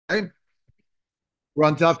We're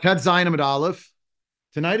on Daf Tet Zayin Amid Aleph.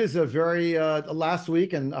 Tonight is a very last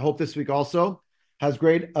week, and I hope this week also has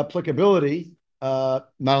great applicability, not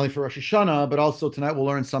only for Rosh Hashanah, but also tonight we'll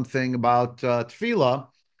learn something about tefillah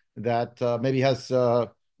that maybe has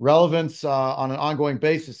relevance on an ongoing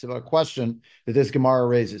basis about a question that this Gemara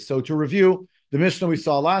raises. So to review, the Mishnah we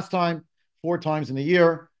saw last time, 4 times in a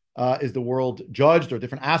year is the world judged, or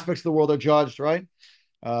different aspects of the world are judged, right?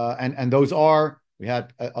 And those are, we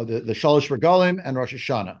had the Shalosh Regalim and Rosh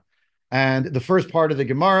Hashanah. And the first part of the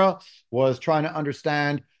Gemara was trying to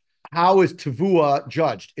understand, how is Tavua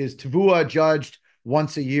judged? Is Tavua judged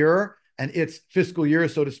once a year, and its fiscal year,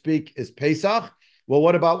 so to speak, is Pesach? Well,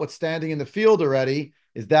 what about what's standing in the field already?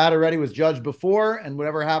 Is that already was judged before, and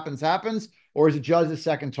whatever happens, happens? Or is it judged the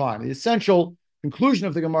second time? The essential conclusion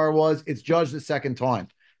of the Gemara was it's judged the second time.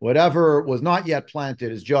 Whatever was not yet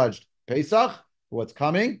planted is judged Pesach, what's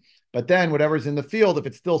coming. But then whatever's in the field, if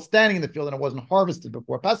it's still standing in the field and it wasn't harvested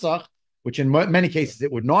before Pesach, which in many cases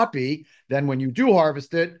it would not be, then when you do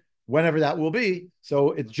harvest it, whenever that will be,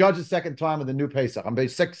 so it's judged the second time with the new Pesach. On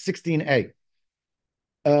page 16a.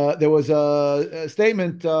 There was a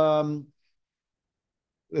statement,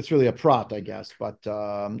 that's really a prat, I guess, but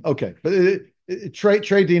okay. But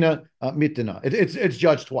trade dina mitdina. It's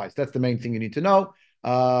judged twice. That's the main thing you need to know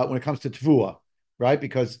when it comes to tvua, right?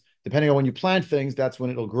 Because depending on when you plant things, that's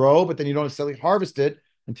when it'll grow, but then you don't necessarily harvest it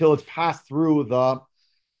until it's passed through the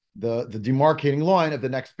demarcating line of the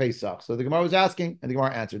next Pesach. So the Gemara was asking, and the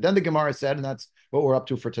Gemara answered. Then the Gemara said, and that's what we're up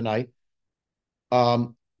to for tonight.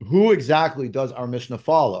 Who exactly does our Mishnah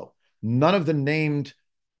follow? None of the named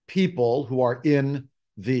people who are in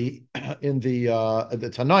the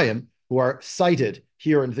Tanaim, who are cited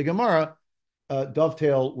here in the Gemara,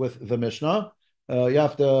 dovetail with the Mishnah. You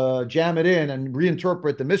have to jam it in and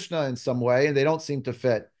reinterpret the Mishnah in some way, and they don't seem to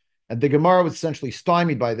fit. And the Gemara was essentially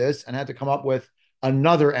stymied by this and had to come up with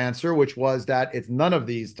another answer, which was that it's none of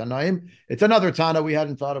these Tanaim. It's another Tana we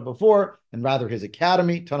hadn't thought of before, and rather his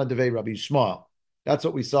academy, Tana Devei Rabbi Shmuel. That's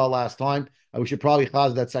what we saw last time. We should probably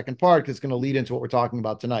chaz that second part because it's going to lead into what we're talking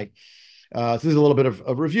about tonight. So this is a little bit of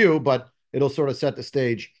a review, but it'll sort of set the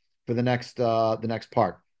stage for the next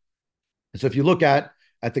part. So if you look at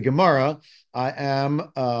the Gemara, I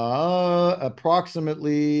am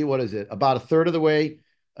approximately, what is it, about a third of the way,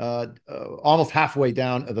 almost halfway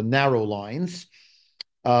down the narrow lines.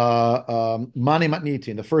 Mani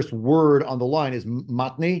matnitin. The first word on the line is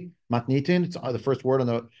matnitin. It's the first word on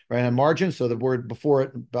the right-hand margin. So the word before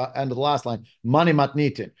it, end of the last line, mani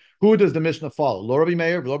matnitin. Who does the Mishnah follow? Lo Rabbi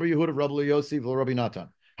Meir, Lo Rabbi Yehuda, Rabbi Yossi, Lo Rabbi Natan.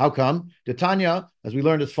 How come? The Tanya, as we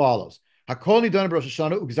learned, as follows. Hakol nidan b'Rosh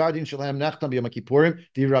Hashanah u'gzardin shalem nechtam b'Yom Kippurim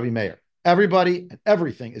di Rabbi Meir. Everybody and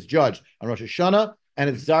everything is judged on Rosh Hashanah, and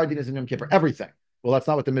its zardin is in Yom Kippur. Everything. Well, that's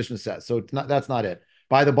not what the Mishnah says. So it's not, that's not it.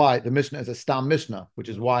 By the by, the Mishnah is a Stam Mishnah, which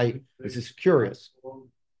is why this is curious.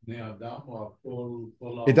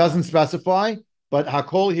 It doesn't specify, but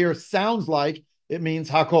Hakol here sounds like it means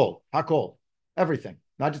Hakol. Hakol. Everything.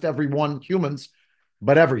 Not just everyone, humans,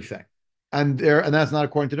 but everything. And that's not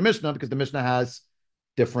according to the Mishnah, because the Mishnah has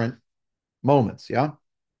different moments. Yeah.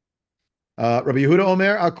 Rabbi Yehuda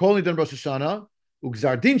Omer, Hakol nidan Rosh Hashanah,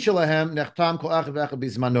 ugzardin shelahem nechtam kol echad v'echad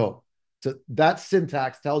bizmano. So that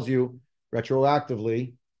syntax tells you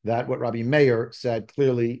retroactively that what Rabbi Meir said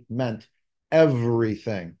clearly meant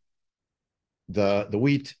everything. The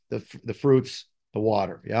wheat, the fruits, the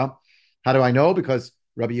water. Yeah. How do I know? Because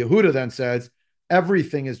Rabbi Yehuda then says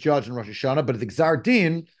everything is judged in Rosh Hashanah, but the Gzar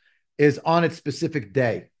Din is on its specific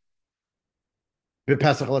day.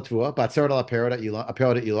 B'Pesach l'Tvua, b'Atzeret l'Aperot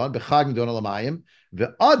ha'Ilon, b'Chag nidon l'Mayim,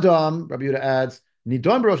 v'Adam, Rabbi Yehuda adds,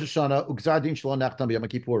 nidon b'Rosh Hashanah, u'Gzar Din shelo nechtam b'Yom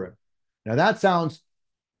Kippurim. Now that sounds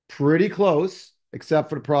pretty close, except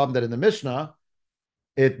for the problem that in the Mishnah,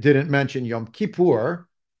 it didn't mention Yom Kippur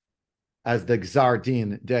as the Gzar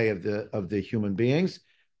Din day of the human beings.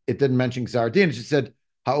 It didn't mention Gzar Din. It just said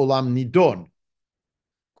Ha'olam Nidon.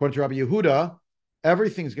 According to Rabbi Yehuda,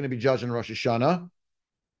 everything's going to be judged on Rosh Hashanah,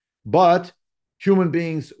 but human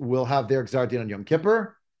beings will have their Gzar Din on Yom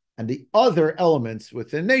Kippur, and the other elements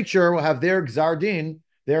within nature will have their Gzar Din.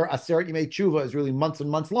 Their Aseret Yimei Tshuva is really months and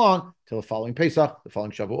months long till the following Pesach, the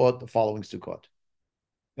following Shavuot, the following Sukkot.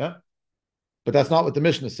 Yeah, but that's not what the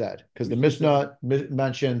Mishnah said, because the Mishnah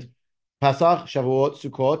mentioned Pesach, Shavuot,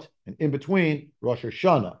 Sukkot, and in between Rosh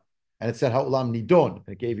Hashanah, and it said Ha'olam Nidon.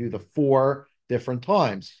 It gave you the 4 different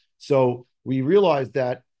times. So we realized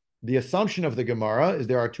that the assumption of the Gemara is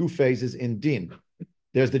there are 2 phases in Din.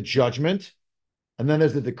 There's the judgment, and then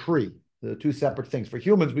there's the decree. The 2 separate things. For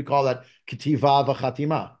humans, we call that Ketiva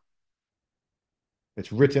v'Chatima.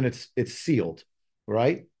 It's written, it's sealed,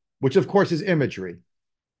 right? Which of course is imagery.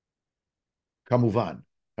 Kamuvan.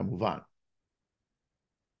 Kamuvan.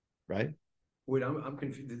 Right? Wait, I'm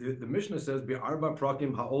confused. The Mishnah says Be'arba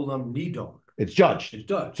Prakim Ha'olam Nidon. It's judged. It's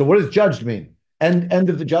judged. So what does judged mean? End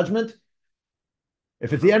of the judgment?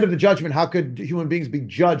 If it's the end of the judgment, how could human beings be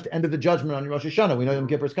judged end of the judgment on Rosh Hashanah? We know Yom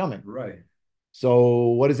Kippur is coming. Right. So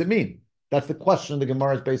what does it mean? That's the question the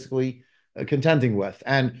Gemara is basically contending with.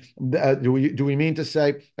 And do we mean to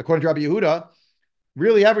say, according to Rabbi Yehuda,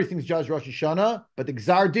 really everything's judged Rosh Hashanah, but the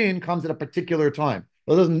Gzar Din comes at a particular time.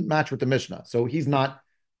 Well, it doesn't match with the Mishnah. So he's not,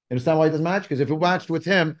 understand why it doesn't match? Because if it matched with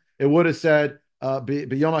him, it would have said,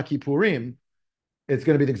 B'Yom Kippurim, it's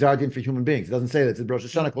going to be the Gzar Din for human beings. It doesn't say that. It's Rosh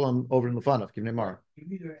Hashanah Kolam over in Lefanov. You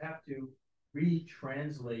either have to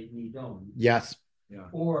retranslate Nidon. Yes. Yeah.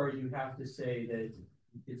 Or you have to say that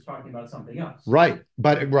it's talking about something else. Right.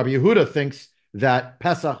 But Rabbi Yehuda thinks that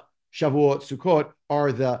Pesach, Shavuot, Sukkot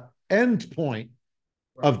are the end point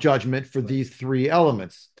of judgment for these three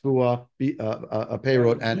elements, to a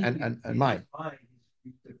Peirot and Mayim.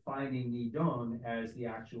 Defining Nidon as the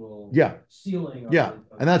actual sealing.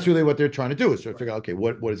 And that's really what they're trying to do, is sort of figure out, okay,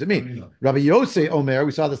 what does it mean? Rabbi Yosei Omer,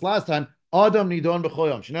 we saw this last time, Adam Nidon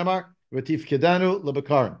b'choyom, Shnemar, V'tif Kedanu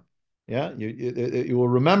lebekarim. Yeah, you will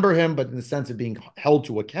remember him, but in the sense of being held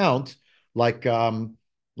to account, like a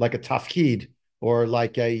tafkid or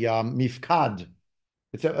like a mifkad.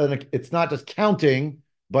 It's not just counting,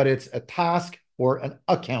 but it's a task or an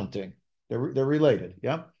accounting. They're related.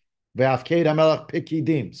 Yeah. Ve'afked hamelach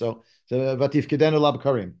pikidim. So vatifkedenu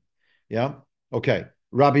labkarim. Yeah. Okay.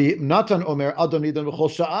 Rabbi Natan Omer Adam Nidon b'chol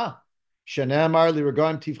sha'ah. Shenemar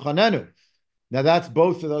li'regaim tivchanenu. Now that's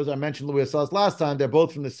both of those I mentioned Louis Asas last time. They're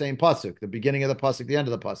both from the same pasuk, the beginning of the pasuk, the end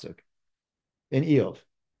of the pasuk. In Eov,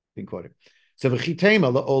 being quoted. So v'chitema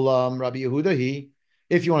la'olam Rabbi Yehuda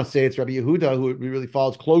if you want to say it's Rabbi Yehuda, who really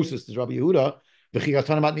follows closest is Rabbi Yehuda,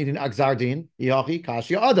 v'chigatan needing agzardin, yachi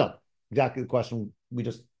kashya adam. Exactly the question we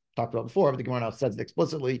just talked about before, but the Gemara now says it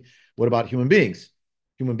explicitly. What about human beings?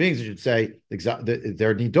 Human beings, you should say, they're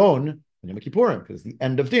nidon, Yom Kippurim, because it's the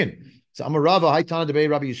end of din. So Amarava, Haitana Debei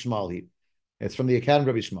Rabbi Yishmael. It's from the Academy of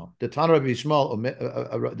Rabbi Yishmael. The Tana Rabbi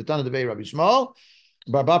Yishmael, the Tana Debei Rabbi Yishmael,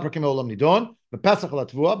 Barba Prakim Olam Nidon, Bepesach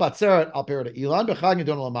Latvua, Batzeret Al Perat Ilan, Bechag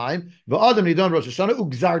Nidon Olamayim, Ve'adam Nidon Rosh Hashanah,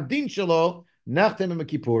 Ugzar Din Shelo, Nachtem Yom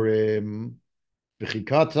Kippurim,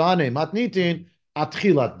 V'chikat Tane Matnitin,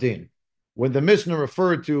 Atchilat Din. When the Mishnah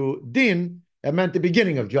referred to din, it meant the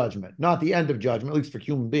beginning of judgment, not the end of judgment, at least for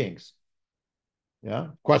human beings. Yeah.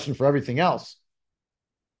 Question for everything else.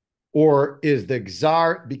 Or is the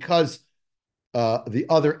gzar, because the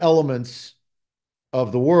other elements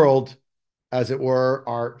of the world, as it were,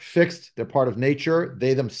 are fixed, they're part of nature,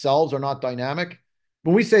 they themselves are not dynamic.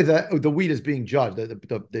 When we say that the wheat is being judged,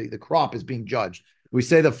 the crop is being judged, we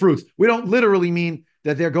say the fruits, we don't literally mean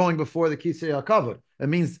that they're going before the Kisei HaKavod. It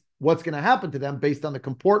means what's going to happen to them based on the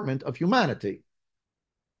comportment of humanity.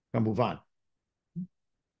 I'll move on.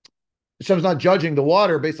 Hashem's not judging the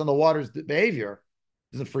water based on the water's behavior.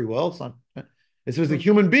 This isn't free will. It's not. It says the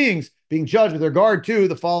human beings being judged with regard to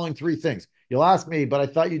the following three things. You'll ask me, but I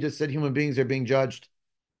thought you just said human beings are being judged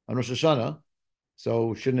on Rosh Hashanah.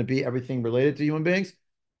 So shouldn't it be everything related to human beings?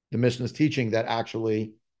 The Mishnah is teaching that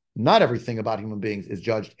actually not everything about human beings is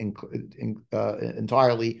judged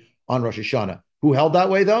entirely on Rosh Hashanah. Who held that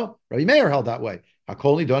way, though? Rabbi Meir held that way.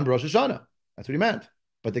 Hakol nidon Rosh Hashanah. That's what he meant.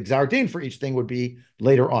 But the Gzar Din for each thing would be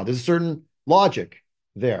later on. There's a certain logic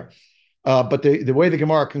there. But the way the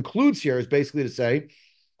Gemara concludes here is basically to say,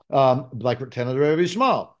 like Tanna Rabbi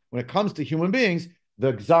Yishmael, when it comes to human beings,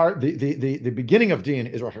 the beginning of Din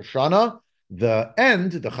is Rosh Hashanah. The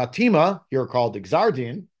end, the Chatima, here called the Gzar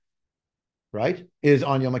Din, right, is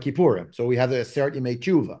on Yom Kippurim. So we have the Aseret Yemei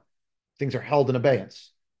Tshuva. Things are held in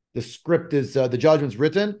abeyance. The script is, the judgment's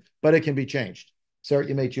written, but it can be changed. Aseret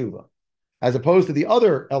Yemei Tshuva. As opposed to the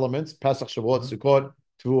other elements, Pesach, Shavuot, Sukkot,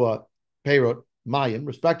 Tvua, Peirot, Mayim,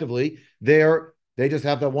 respectively, they just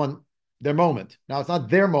have their moment. Now, it's not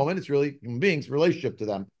their moment, it's really human beings' relationship to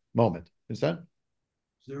them moment. Understand?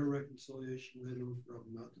 Is there a reconciliation later with Rabbi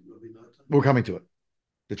Natan? We're coming to it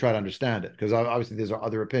to try to understand it, because obviously there's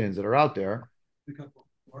other opinions that are out there. Pick up what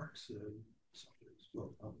Mark said.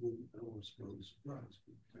 Well, I don't want to spoil the surprise.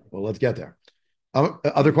 Well, let's get there.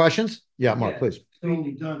 Other questions? Yeah, Mark, please.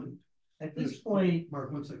 Being done. At this point,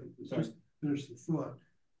 Mark, 1 second. Just finish the thought.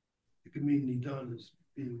 It could mean Nidan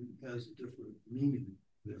has a different meaning.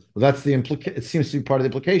 Well, that's the it seems to be part of the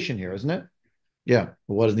implication here, isn't it? Yeah.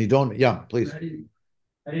 Well, what does Nidon mean? Yeah, please. I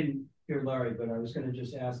didn't hear Larry, but I was going to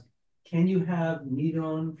just ask, can you have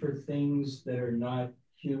Nidon for things that are not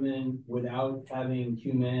human without having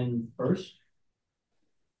human first?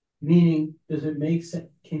 Meaning, does it make sense?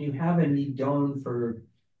 Can you have a Nidon for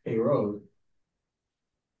Peirot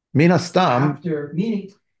Mina stam after,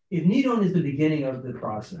 meaning, if Nidon is the beginning of the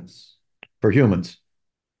process, for humans,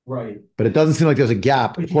 right? but it doesn't seem like there's a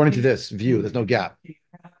gap But you according to can't- this view. There's no gap. You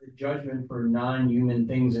have the judgment for non-human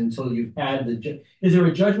things until you've had is there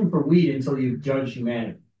a judgment for weed until you've judged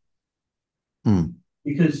humanity? Hmm.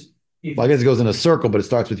 Because if Well, I guess it goes in a circle, but it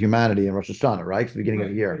starts with humanity and Rosh Hashanah, right? It's the beginning of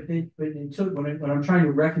the year. But until when I'm trying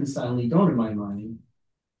to reconcile Nidon in my mind,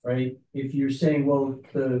 right? If you're saying, well,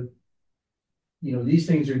 these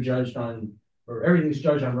things are judged on, or everything's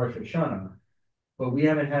judged on Rosh Hashanah, but we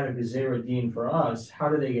haven't had a Gezerah Din for us, how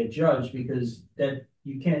do they get judged? Because that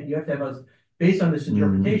you have to have us, based on this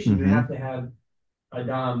interpretation, you have to have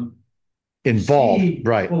Adam Involved,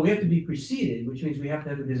 right? Well, we have to be preceded, which means we have to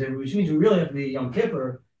have a Gezerah, which means we really have to be Yom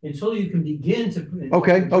Kippur until you can begin to.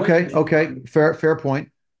 Okay. Fair point.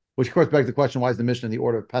 Which of course begs the question: why is the mission in the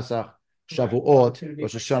order of Pesach, Shavuot,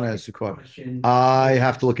 Rosh Hashanah, and Sukkot? I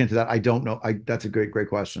have to look into that. I don't know. That's a great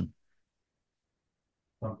question.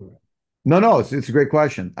 No, it's a great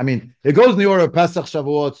question. I mean, it goes in the order of Pesach,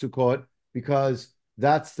 Shavuot, Sukkot, because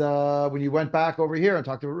that's when you went back over here and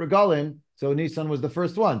talked about Regalim. So Nisan was the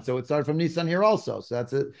first one. So it started from Nisan here also. So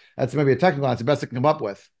that's it. That's maybe a technical answer, the best I can come up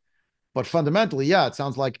with. But fundamentally, yeah, it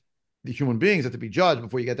sounds like the human beings have to be judged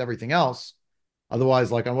before you get to everything else.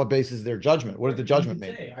 Otherwise, like on what basis is their judgment? What does the judgment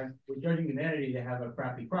mean? We're judging humanity to have a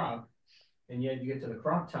crappy crop. And yet you get to the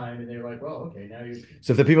crop time and they're like, well, okay, now you're.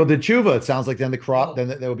 So if the people did tshuva, it sounds like then the crop, then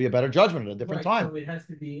there would be a better judgment at a different time. So it has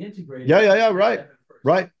to be integrated. Yeah,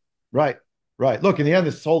 right. Look, in the end,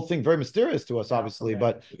 this whole thing very mysterious to us, obviously,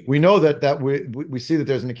 but we know that we see that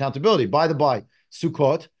there's an accountability. By the by,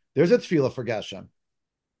 Sukkot, there's a tefillah for Geshem.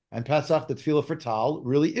 And Pesach, the tefillah for Tal,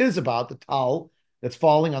 really is about the Tal that's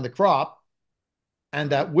falling on the crop.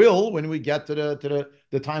 And that will, when we get to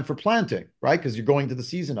the time for planting, right? Because you're going to the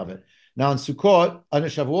season of it. Now in Sukkot, and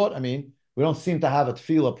Shavuot, I mean, we don't seem to have a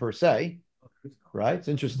tefillah per se, right? It's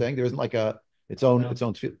interesting. There isn't like its own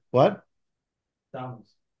tefillah. What?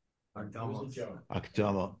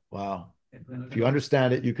 Akdama. Wow. If you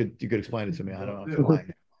understand it, you could explain it to me. I don't know.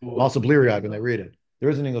 I'm also bleary-eyed when I read it. There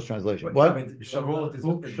is an English translation. What? I mean, Shavuot is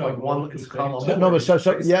like one. It's column. No,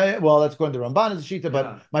 but yeah. Well, that's going to Ramban as a shita.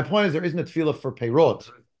 But my point is, there isn't a tefillah for peirot.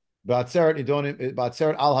 Ba'atzeret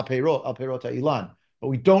al peirot ha'ilan. But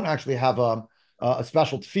we don't actually have a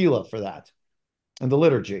special tefillah for that in the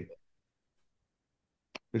liturgy,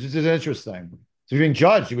 which is interesting. So you're being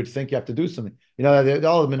judged, you would think you have to do something. All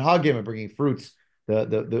the minhagim are bringing fruits,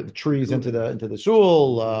 the trees into the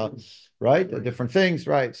shul, right? The different things,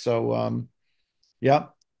 right? So, yeah.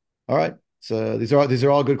 All right. So these are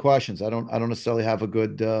all good questions. I don't necessarily have a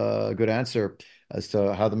good answer as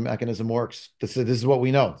to how the mechanism works. This is what we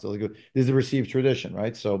know. So this is a received tradition,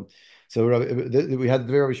 right? So we had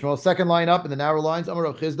the Rabbi Shmuel second line up in the narrow lines. Amar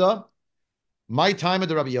Rav Chizda, my time at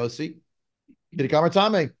the Rabbi Yossi, Bidikamer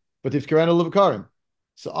Tame, but if Kerana Levakarim.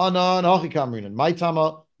 So Anan Hachi Kamrinan, my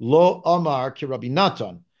Tama Lo Amar Ki Rabbi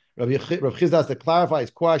Natan. Rav Chizda has to clarify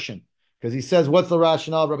his question because he says, "What's the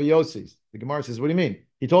rationale of Rabbi Yossi's?" The Gemara says, "What do you mean?"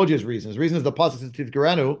 He told you his reason. His reason is the pasuk says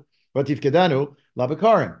Tivkeranu, but Tivkedanu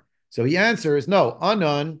Labakarim. So he answers, "No,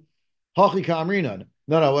 Anan Hachi Kamrinan."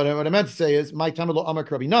 No. What I meant to say is, my Tama Lo Amar Ki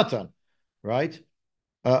Rabbi Natan, right?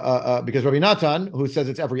 Because Rabbi Natan, who says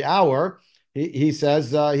it's every hour, he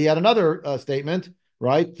says he had another statement,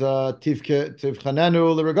 right?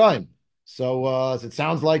 Tivchanenu l'regaim. So it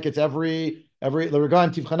sounds like it's every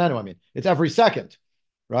l'regaim tivchanenu. I mean, it's every second,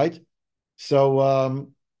 right? So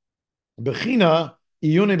bechina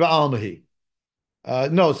iyuni ba'almahi.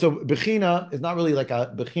 No, so bechina is not really like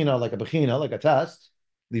a bechina, like a test,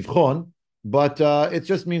 livchon, but it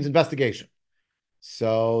just means investigation.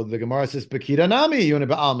 So the Gemara says, Pekida nami yuna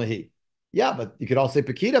ba'almahi. Yeah, but you could also say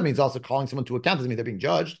Pekida means also calling someone to account. Doesn't mean they're being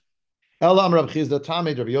judged. Elam Rabbi Chizda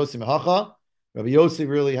Tamid Rabbi Yossi Mehacha. Rabbi Yossi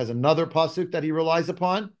really has another pasuk that he relies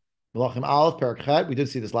upon. Melachim Aleph Perak Chet. We did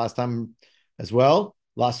see this last time as well.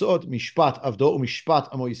 Lasot mishpat avdo umishpat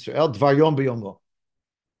amo Yisrael dvar yom biyomo.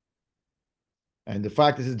 And the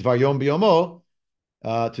fact is dvar yom biyomo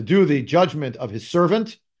to do the judgment of his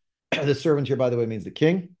servant. The servant here, by the way, means the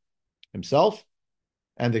king himself,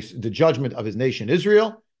 and the judgment of his nation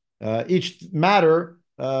Israel. Each matter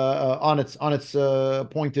on its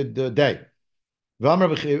appointed day.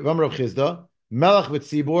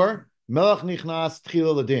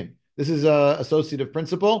 This is an associative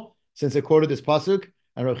principle, since it quoted this pasuk,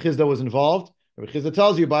 and Rav Chizda was involved. Rav Chizda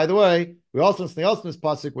tells you, by the way, we also something else in this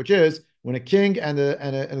pasuk, which is when a king and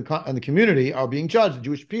the community are being judged, the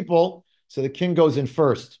Jewish people, so the king goes in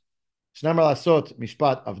first. Shnamar lasot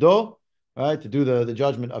mishpat avdo, right, to do the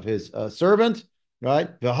judgment of his servant.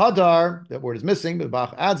 Right, the hadar, that word is missing, but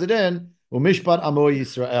Bach adds it in. Umishpat amo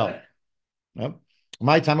Yisrael. Yep.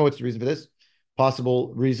 My time, what's the reason for this?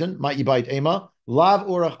 Possible reason. My ibait ema lav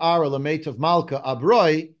urach ara lametav malka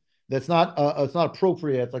abroi. That's not it's not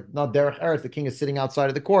appropriate. It's like not derech eretz. The king is sitting outside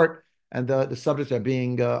of the court, and the subjects are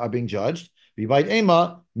being judged. Ibait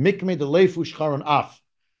ema mikme de lefu shcharon af.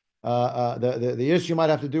 The issue might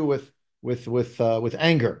have to do with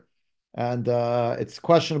anger, and it's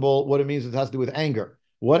questionable what it means. It has to do with anger.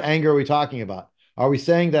 What anger are we talking about? Are we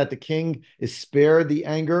saying that the king is spared the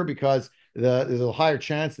anger because there's a higher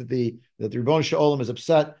chance that the Ribbon Shalom is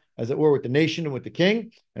upset, as it were, with the nation and with the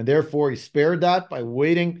king, and therefore he spared that by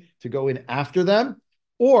waiting to go in after them?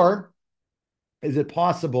 Or is it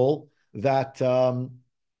possible that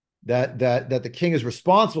that the king is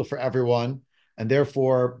responsible for everyone and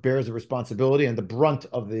therefore bears the responsibility and the brunt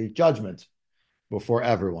of the judgment before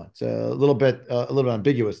everyone? It's a little bit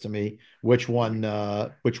ambiguous to me which one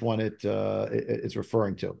it's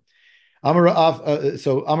referring to.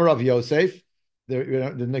 Amarav Yosef,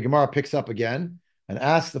 the Gemara picks up again and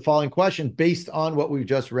asks the following question based on what we've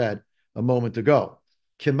just read a moment ago.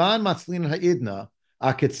 Kiman matzlin ha'idna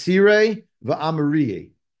aketzire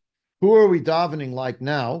va'amariye. Who are we davening like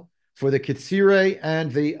now for the ketzire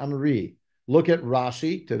and the amari? Look at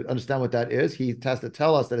Rashi to understand what that is. He has to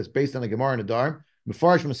tell us that it's based on the Gemara Nadarim.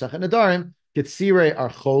 Mefarish Masachet Nadarim, ketzire are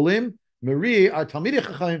cholim, mari are talmidei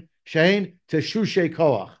chachamim shein teshushe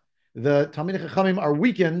koach. The Talmidei Chachamim are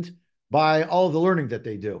weakened by all of the learning that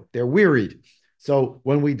they do. They're wearied. So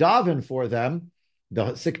when we daven for them,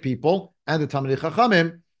 the sick people and the Talmidei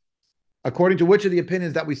Chachamim, according to which of the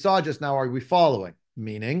opinions that we saw just now are we following?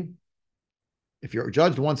 Meaning, if you're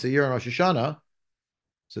judged once a year in Rosh Hashanah,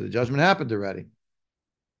 so the judgment happened already a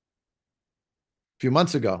few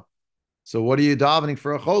months ago. So what are you davening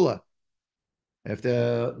for a chola? If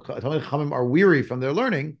the Talmidei Chachamim are weary from their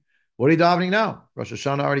learning, what are you davening now? Rosh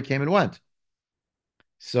Hashanah already came and went.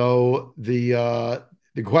 So the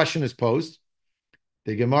question is posed.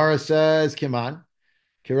 The Gemara says, Kiman,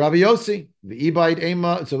 Ki Rabbi Yossi, the Ibait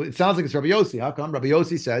Ema. So it sounds like it's Rabbi Yossi. How come? Rabbi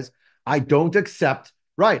Yossi says, I don't accept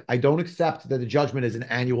that the judgment is an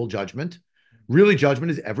annual judgment. Really, judgment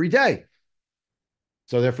is every day.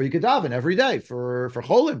 So therefore you could daven every day for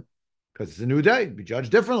Cholim, because it's a new day, be judged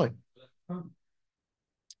differently.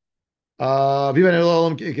 Right.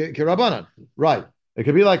 It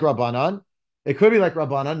could be like Rabbanan. It could be like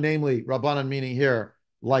Rabbanan, namely Rabbanan meaning here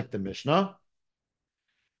like the Mishnah.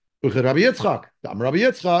 Rabbi Yitzchak, Rabbi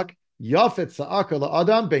Yitzchak, Yafet Sa'aka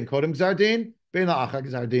la'adam ben kodem gzardin ben la'achar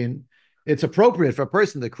gzardin. It's appropriate for a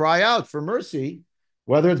person to cry out for mercy,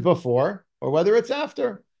 whether it's before or whether it's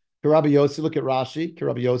after. Rabbi Yossi, look at Rashi.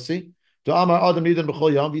 Rabbi Yossi, Amar Adam nidan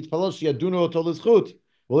b'chol yom v'yitpalel sheyadunu oto l'zchut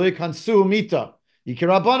v'lo yikansu mita.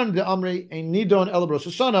 Yikirabanan de Amri ein nidon el Rosh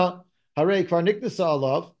Hashanah harei kvar niknasa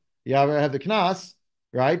alav. You have the knas,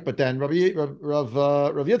 right? But then Rav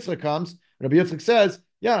Yitzchak comes. And Rabbi Yitzchak says,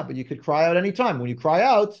 yeah, but you could cry out anytime. When you cry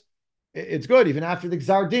out, it's good, even after the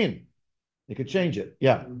Gzar Din. You could change it.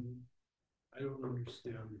 Yeah. I don't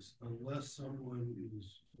understand this. Unless someone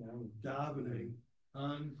is davening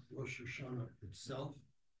on Rosh Hashanah itself,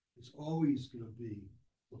 it's always going to be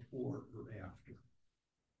before or after.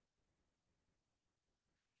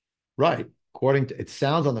 Right. According to, it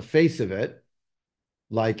sounds on the face of it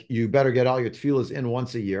like you better get all your tefillahs in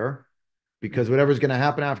once a year, because whatever's going to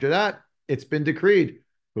happen after that, it's been decreed.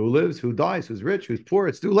 Who lives, who dies, who's rich, who's poor,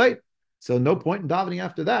 it's too late. So no point in davening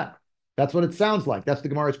after that. That's what it sounds like. That's the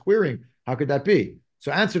Gemara's querying. How could that be?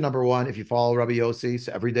 So answer number one, if you follow Rabbi Yossi,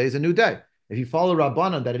 so every day is a new day. If you follow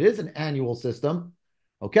Rabbanan, that it is an annual system,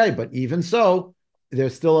 okay, but even so,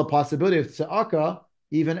 there's still a possibility of tzedakah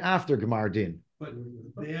even after Gemar Din. But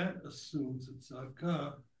that assumes that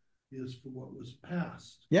tzedakah is for what was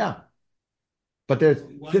past. Yeah. But there's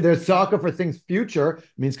tzedakah for things future,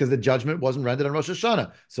 means because the judgment wasn't rendered on Rosh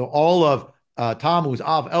Hashanah. So all of Tammuz,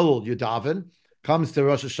 Av, Elul, Yudaven, comes to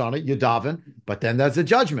Rosh Hashanah, Yudaven, but then there's a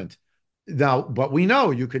judgment. Now, but we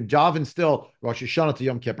know you can daven still Rosh Hashanah to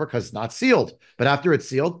Yom Kippur because it's not sealed. But after it's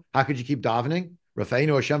sealed, how could you keep davening?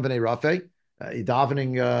 Rafeinu Hashem v'nei Rafeh,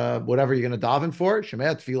 davening whatever you're going to daven for,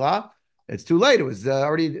 Shemei Tfilah. It's too late. It was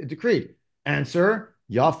already decreed. Answer,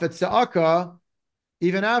 Yafet Se'aka,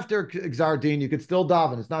 even after Gzar Din, you could still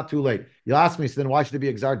daven. It's not too late. You'll ask me, so then why should it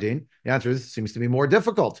be Gzar Din? The answer is, it seems to be more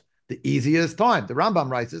difficult. The easiest time. The Rambam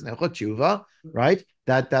writes this, Nechot Tshuva, right?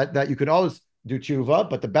 That you could always do tshuva,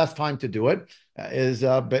 but the best time to do it is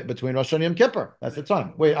between Rosh Hashanah and Yom Kippur. That's the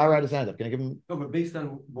time. Wait, I had his hand up. Can I give him? No, but based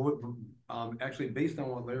on actually based on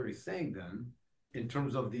what Larry's saying, then in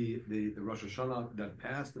terms of the Rosh Hashanah that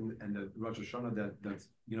passed and the Rosh Hashanah that's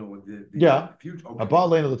the future. Okay. Abba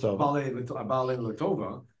Leinu L'Tova. Abba Leinu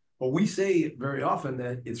L'Tova. But we say very often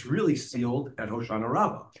that it's really sealed at Hoshana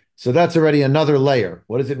Rabbah. So that's already another layer.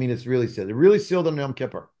 What does it mean it's really sealed? It's really sealed on Yom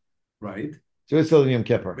Kippur. Right? It's really sealed on Yom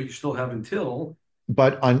Kippur. But you still have until.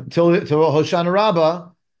 But until Hoshana Rabbah,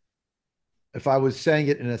 if I was saying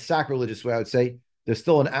it in a sacrilegious way, I would say there's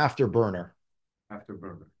still an afterburner.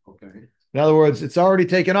 Afterburner. Okay. In other words, it's already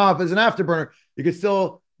taken off as an afterburner. You could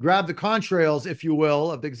still grab the contrails, if you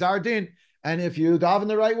will, of the Gzar Din, and if you daven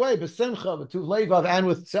the right way, b'simcha, b'tuv levav, and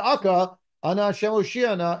with tzedakah, ana Hashem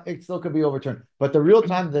Oshiana, it still could be overturned. But the real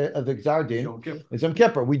time of the Gzar Din is Yom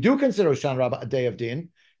Kippur. We do consider Hoshana Rabbah a day of Din.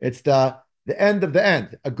 It's the end of the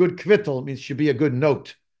end. A good kvittel means should be a good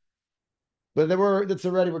note. But that's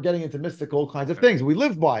already, we're getting into mystical kinds of things. We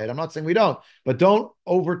live by it. I'm not saying we don't, but don't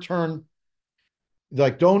overturn.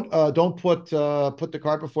 Like don't put the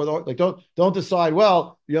cart before the horse. Like don't decide.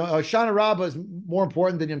 Well, Shana Rabbah is more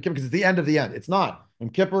important than Yom Kippur because it's the end of the end. It's not. Yom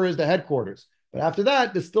Kippur is the headquarters. But after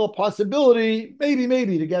that, there's still a possibility,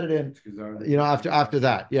 maybe to get it in. After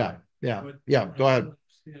that, yeah. Go ahead.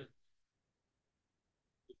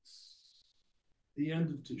 It's the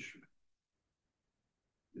end of Tishrei.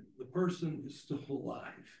 The person is still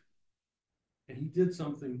alive, and he did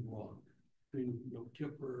something wrong between Yom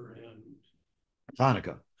Kippur and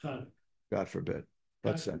Hanukkah. God forbid.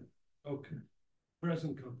 Let's say. Okay.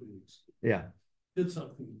 Present companies. Yeah. Did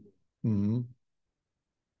something wrong. Mm-hmm.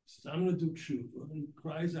 Says, I'm going to do tshuva, and he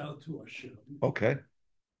cries out to Hashem. Okay.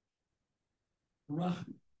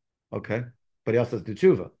 Rachman. Okay. But he also does do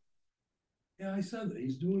tshuva. Yeah, I said that.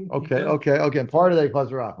 He's doing. Okay. And part of that plus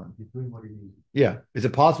Rachman. He's doing what he needs. Yeah. Is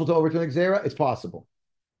it possible to overturn the Gzera? It's possible.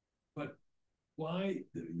 But why?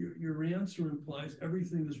 Your answer implies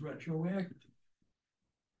everything is retroactive.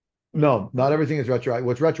 No, not everything is retroactive.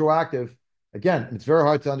 What's retroactive, again, it's very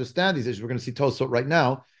hard to understand these issues. We're going to see Tosafot right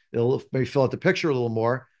now. It'll maybe fill out the picture a little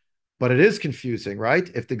more, but it is confusing, right?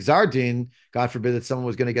 If the Gzar Din, God forbid that someone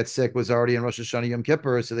was going to get sick, was already in Rosh Hashanah Yom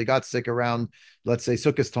Kippur, so they got sick around, let's say,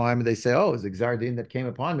 Sukkot's time, and they say, oh, it's the Gzar Din that came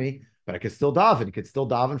upon me, but I could still daven. You could still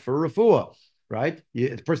daven for Refua, right?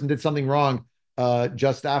 The person did something wrong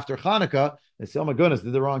just after Hanukkah. They say, oh my goodness,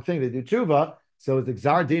 did the wrong thing. They do tshuva. So is the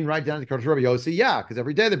Gzar Din right down to the Rabbi Yossi? Yeah, because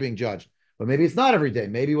every day they're being judged. But maybe it's not every day.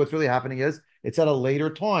 Maybe what's really happening is it's at a later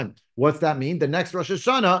time. What's that mean? The next Rosh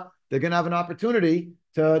Hashanah, they're going to have an opportunity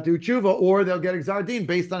to do tshuva, or they'll get Gzar Din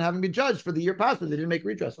based on having been judged for the year past that they didn't make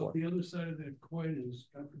redress for. The other side of that coin is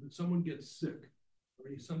after someone gets sick,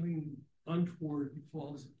 or something untoward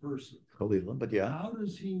befalls the person. Khalilah, but yeah. How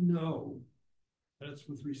does he know that's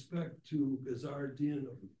with respect to Gzar Din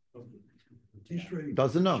of the Tishrei?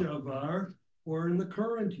 Doesn't know. Shavar, or in the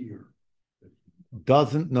current year?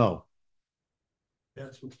 Doesn't know.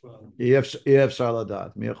 That's what's wrong.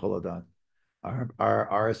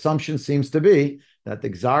 Our assumption seems to be that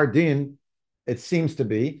the Gzar Din, it seems to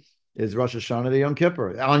be, is Rosh Hashanah to Yom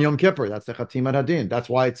Kippur. On Yom Kippur, that's the Chatimat Hadin. That's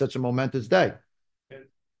why it's such a momentous day. And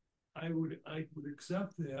I would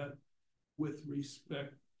accept that with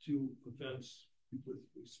respect to events, with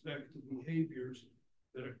respect to behaviors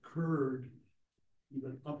that occurred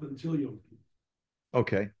even up until Yom Kippur.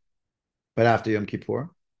 Okay. But after Yom Kippur?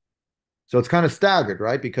 So it's kind of staggered,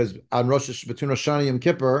 right? Because on between Rosh Hashanah and Yom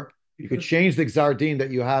Kippur, you could change the Gzar Din that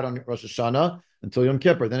you had on Rosh Hashanah until Yom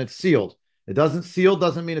Kippur. Then it's sealed. It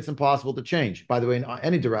doesn't mean it's impossible to change, by the way, in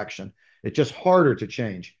any direction. It's just harder to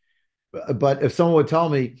change. But if someone would tell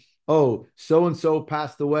me, oh, so-and-so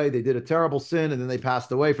passed away, they did a terrible sin, and then they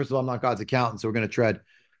passed away. First of all, I'm not God's accountant, so we're going to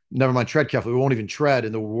never mind tread carefully. We won't even tread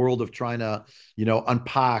in the world of trying to,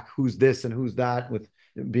 unpack who's this and who's that with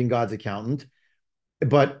being God's accountant.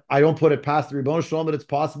 But I don't put it past the Ribono Shel Olam that it's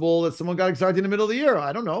possible that someone got excited in the middle of the year.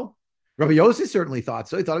 I don't know. Rabbi Yossi certainly thought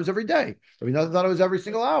so. He thought it was every day. Rabbi Yossi thought it was every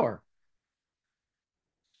single hour.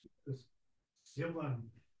 Still on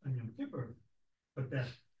Yom Kippur, but that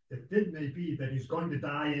did may be that he's going to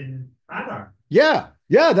die in Adar. Yeah,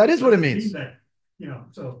 that is what it means. That,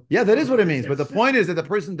 so yeah, that is what it means. But the point is that the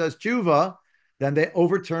person does tshuva, then they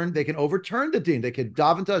can overturn the din. They can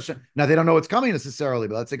daven to Hashem. Now they don't know what's coming necessarily,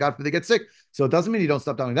 but let's say God forbid they get sick. So it doesn't mean you don't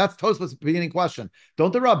stop davening. That's Tosafot's beginning question.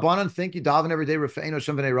 Don't the Rabbanan think you daven every day? Refein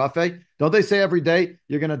Hashem v'nei Rafeh? Don't they say every day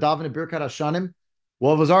you're going to daven a Birkat Hashanim?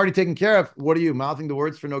 Well, it was already taken care of. What are you mouthing the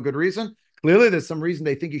words for no good reason? Clearly, there's some reason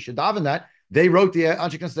they think you should daven that. They wrote the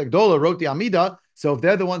Anshe Knesset Gdola, wrote the Amida. So if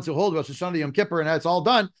they're the ones who hold Rosh Hashanah Yom Kippur and it's all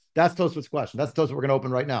done, that's Tosafot's question. That's the Tosafot we're going to open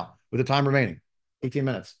right now with the time remaining. 18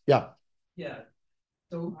 minutes. Yeah. Yeah.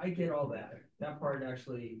 So I get all that. That part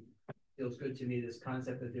actually feels good to me. This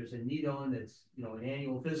concept that there's a nidon that's an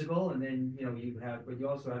annual physical, and then but you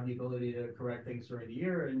also have the ability to correct things during the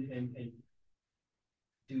year and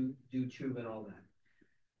do tshuva and all that.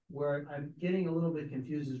 where I'm getting a little bit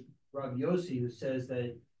confused is Rav Yossi, who says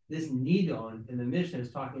that this nidon in the Mishnah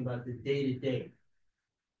is talking about the day to day.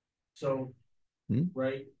 So,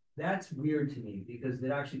 right, that's weird to me because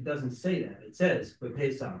it actually doesn't say that. It says but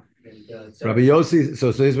Pesach. Rabbi Yossi.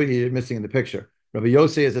 So here's what you're missing in the picture. Rabbi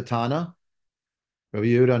Yossi is a Tana. Rabbi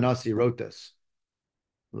Yehuda Nasi wrote this.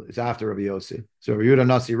 It's after Rabbi Yossi. So Rabbi Yehuda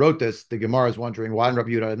Nasi wrote this. The Gemara is wondering why didn't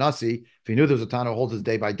Rabbi Yehuda Nasi, if he knew there was a Tana who holds his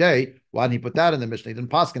day by day, why didn't he put that in the Mishnah? He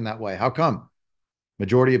didn't paskin that way. How come?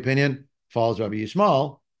 Majority opinion follows Rabbi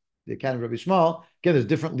Yishmael, the account of Rabbi Yishmael. Again, there's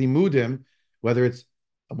different limudim, whether it's,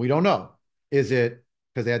 we don't know. Is it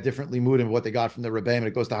because they had different limudim, what they got from the Rebbeim, and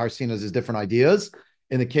it goes to Har Sinas as different ideas?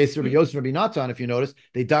 In the case of Rabbi Yosef and Rabbi Natan, if you notice,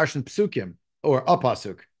 they darshan psukim, or a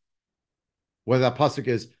pasuk. Whether that pasuk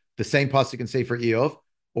is the same pasuk in Sefer Eov,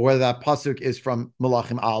 or whether that pasuk is from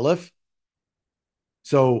Malachim Aleph.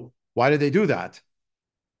 So why did they do that?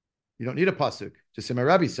 You don't need a pasuk, just as my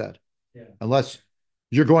Rebbe said. Yeah. Unless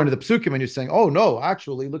you're going to the psukim and you're saying, oh, no,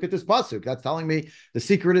 actually, look at this pasuk. That's telling me the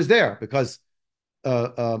secret is there because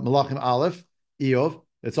Malachim Aleph, Eov,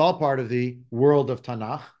 it's all part of the world of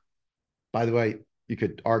Tanakh. By the way, you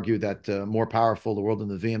could argue that more powerful the world of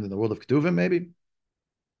Nevi'im than the world of Ketuvim, maybe.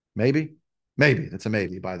 Maybe. That's a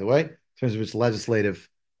maybe, by the way, in terms of its legislative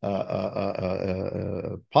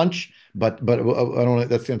punch. But I don't know,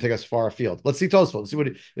 that's going to take us far afield. Let's see Tosafot. Let's see what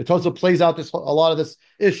Tosafot plays out a lot of this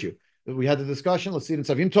issue. We had the discussion. Let's see it in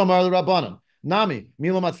Savim Tomar the Rabbanan. Nami,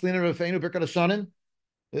 Milo Matzlina Rafeinu Birkat Hashanin.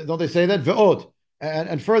 Don't they say that? Ve'od.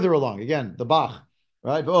 And further along, again, the Bach,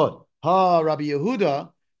 right? Ve'od. Ha Rabbi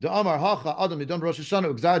Yehuda, the Amar Hacha Adam Midon Rosh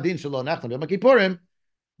Hashanah Ugzar Din Shalom Nachman Yom Kippurim.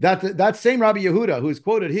 That same Rabbi Yehuda who is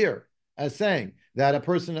quoted here as saying that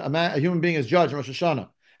a human being is judged in Rosh Hashanah,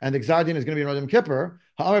 and the Gzar Din is going to be in Yom Kippur.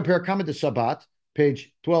 Ha'amar Per Kamed Shabbat,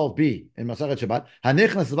 page 12b in Masachet Shabbat.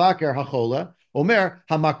 Hanichnas Laker Hachola. Omer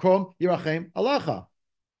hamakom yirachem alacha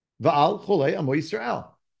va'al chulei amo Yisrael.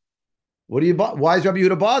 Why is Rabbi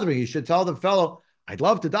Yehuda bothering? You should tell the fellow, I'd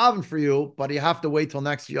love to daven for you, but you have to wait till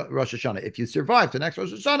next Rosh Hashanah. If you survive to next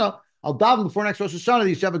Rosh Hashanah, I'll daven before next Rosh Hashanah.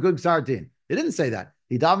 You should have a good Gzar Din. He didn't say that.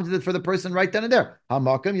 He davened it for the person right then and there.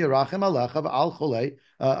 Hamakom yirachem alacha va'al chulei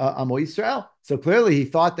amo Yisrael. So clearly he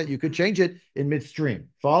thought that you could change it in midstream.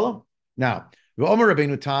 Follow? Now, v'omer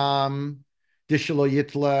Rabbeinu Tam dishlo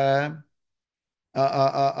yitle.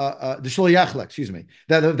 Excuse me,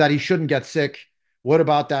 that he shouldn't get sick. What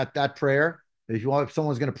about that prayer? If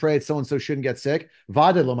someone's going to pray, so and so shouldn't get sick.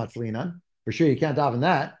 Vada lo matzlina. For sure, you can't daven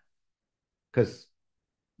that because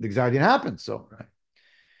the Gzar Din happens. So, right.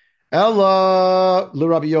 Ella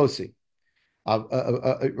Rabbi Yossi.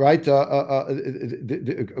 Right?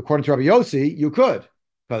 According to Rabbi Yossi, you could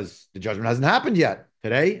because the judgment hasn't happened yet.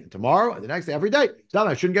 Today, tomorrow, the next day, every day. So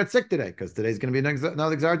I shouldn't get sick today because today's going to be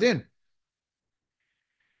another Gzar Din.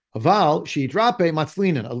 Aval she'idrape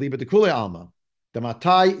matzlinen aliba dekule alma. The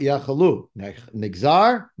matai yachalu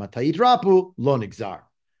nigzar matai yidrapu lo nigzar.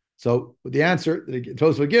 So the answer that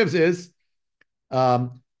Tosafot gives is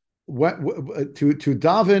to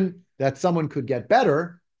daven that someone could get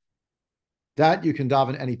better, that you can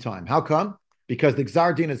daven anytime. How come? Because the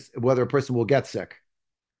Gzar Din is whether a person will get sick.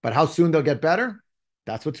 But how soon they'll get better?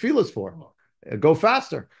 That's what tefillah is for. Go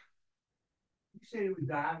faster. You say it was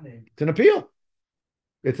davening. It's an appeal.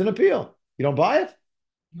 It's an appeal. You don't buy it?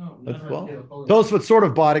 No. Tosafot sort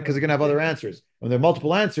of bought it because they're going to have other answers. When there are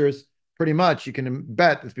multiple answers, pretty much you can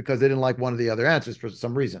bet it's because they didn't like one of the other answers for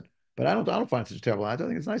some reason. But I don't find it such a terrible answer. I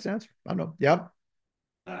think it's a nice answer. I don't know. Yeah.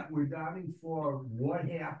 We're diving for what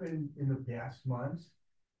happened in the past months,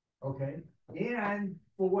 okay, and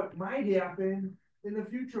for what might happen in the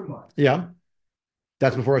future months. Yeah.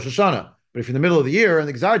 That's before Rosh Hashanah. But if you're in the middle of the year and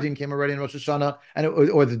the Gzar Din came already in Rosh Hashanah, and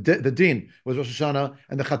the Din was Rosh Hashanah,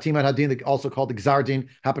 and the Chatim Hadin, also called the Gzar Din,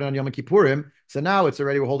 happened on Yom Kippurim, so now it's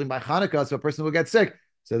already, we're holding by Hanukkah, so a person will get sick.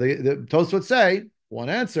 So the Tosafot would say, one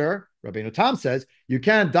answer, Rabbeinu Tam says, you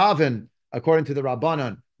can't daven according to the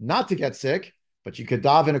Rabbanan not to get sick, but you could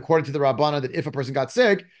daven according to the Rabbanan that if a person got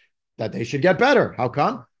sick, that they should get better. How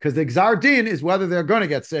come? Because the Gzar Din is whether they're going to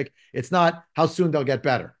get sick. It's not how soon they'll get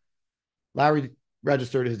better. Larry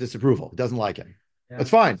registered his disapproval. He doesn't like it. Yeah. That's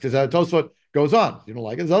fine, because Tosafot goes on. You don't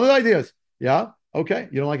like it. There's other ideas. Yeah? Okay.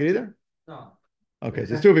 You don't like it either? No. Okay, so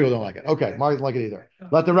there's two people who don't like it. Okay, Mark doesn't like it either.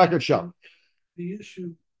 Let the record show. The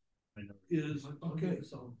issue is, okay,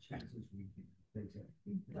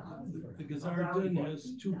 the Gzar Din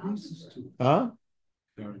has two pieces to it. Huh?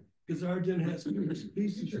 Gzar Din has two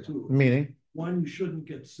pieces to it. Meaning? One, you shouldn't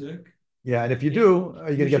get sick. Yeah, and if you do, you're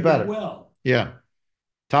going to get better. Well. Yeah.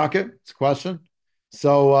 Taka, it's a question.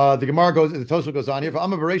 So the Gemara goes, the Tosafot goes on here. For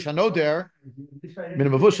Amma Beresh Hanoder,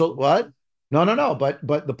 Minimum Vushal, what? No.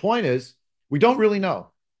 But the point is, we don't really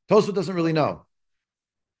know. Tosafot doesn't really know.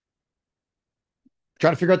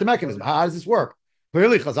 Trying to figure out the mechanism. How does this work?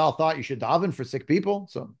 Clearly, Chazal thought you should daven for sick people.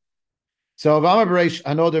 So V'amar Bereish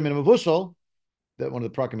Hanoder Min Mavushal, that one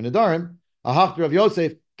of the Prakim in Nedarim, Ahachter of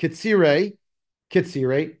Yosef Kitzire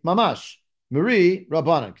Mamash Mari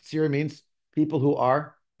Rabbanan. Kitzire means people who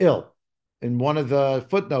are ill. In one of the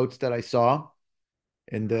footnotes that I saw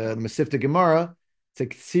in the Masifta Gemara, it's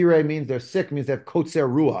like Kitzire means they're sick, means they have kotzer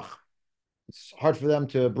ruach. It's hard for them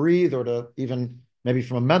to breathe, or to even maybe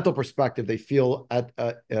from a mental perspective, they feel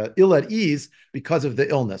ill at ease because of the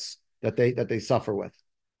illness that they suffer with.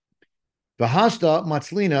 V'hashta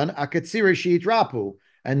matzlinan akatzire sheet rapu.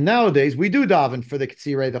 And nowadays we do daven for the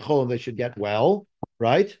katzire, the cholim, they should get well,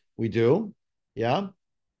 right? We do, yeah.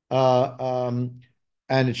 And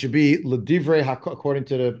it should be l'divrei according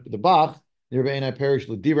to the Bach. Nirvana parish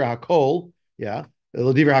l'divrei hakol, yeah,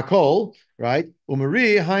 l'divrei hakol, right?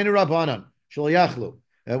 Umari hainu rabbanan shel yachlu.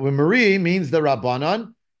 When Marie means the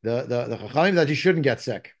rabbanan, the chachamim, that you shouldn't get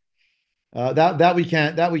sick. That we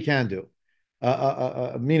can do.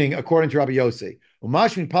 Meaning according to Rabbi Yossi.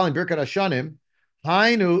 Umashmin palin birkat hashanim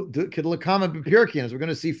hainu kidlakama b'pirkin, as we're going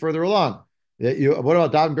to see further along. What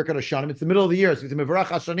about daven birkat hashanim? It's the middle of the year, so it's mevarach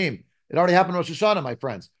hashanim. It already happened Rosh Hashanah, my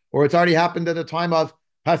friends, or it's already happened at the time of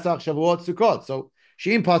Pesach, Shavuot, Sukkot. So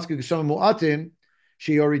sheim pasuk geshem mu'atin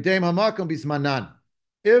sheyoridem hamakom bismanan.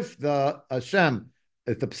 If the Hashem,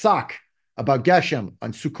 if the psak about Geshem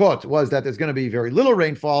on Sukkot was that there's going to be very little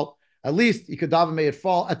rainfall, at least you could daven may it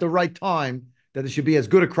fall at the right time, that it should be as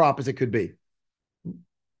good a crop as it could be.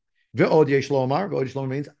 Ve'od yesh lomar. Ve'od yesh lomar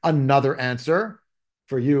means another answer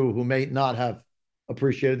for you who may not have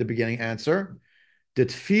appreciated the beginning answer. The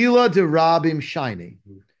tefillah de rabim shiny.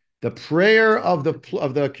 The prayer of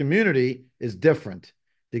the community is different.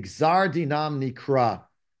 The gzar dinam nikra,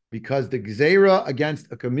 because the gzeira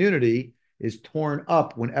against a community is torn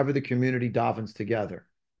up whenever the community davens together,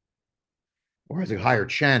 or has a higher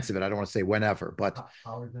chance of it. I don't want to say whenever, but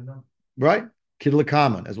right?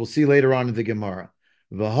 Kidlakaman, as we'll see later on in the Gemara.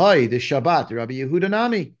 V'hai the Shabbat, Rabbi Yehuda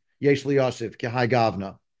Nami, Yesh li Yosef kehai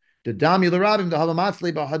gavna. The Dami l'Rabim the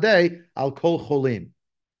Halamatzli b'Hadei al kol cholim.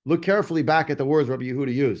 Look carefully back at the words Rabbi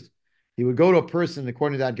Yehuda used. He would go to a person,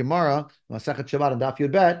 according to that Gemara, Masechet Shabbat and Daf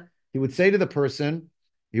Yud Bet. He would say to the person,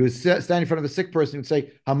 he was standing in front of a sick person. He would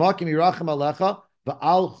say, "Hamakim yirachem alecha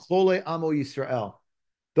v'al chole amo Yisrael."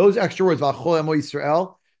 Those extra words, "v'al chole amo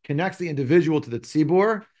Yisrael," connects the individual to the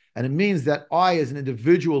tzibur. And it means that I, as an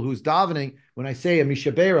individual who's davening, when I say a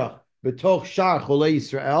mishaberach b'toch shar cholei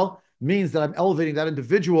Yisrael, means that I'm elevating that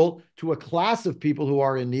individual to a class of people who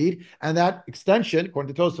are in need. And that extension,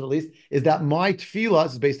 according to Tosafot at least, is that my tefillah,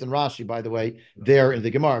 this is based on Rashi, by the way, there in the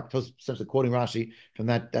Gemara, essentially quoting Rashi from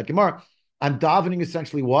that Gemara. I'm davening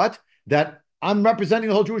essentially what? That I'm representing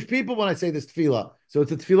the whole Jewish people when I say this tefillah. So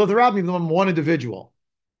it's a tefillah of the Rabbim, even though I'm one individual,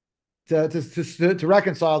 to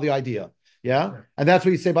reconcile the idea. Yeah, and that's what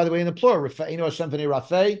you say, by the way, in the plural, Rafeinu Hashem v'nei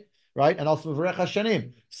Rafei, right? And also V'rech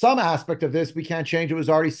Hashanim. Some aspect of this we can't change; it was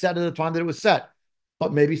already set at the time that it was set.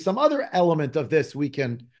 But maybe some other element of this we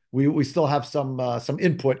still have some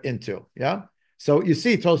input into. Yeah. So you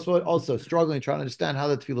see, Tosafot also struggling, trying to understand how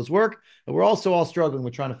the tefillahs work, and we're also all struggling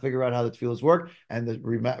with trying to figure out how the tefillahs work. And the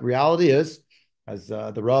reality is, as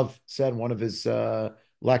the Rav said in one of his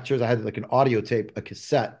lectures, I had like an audio tape, a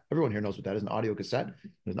cassette. Everyone here knows what that is, an audio cassette.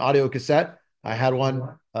 There's an audio cassette. I had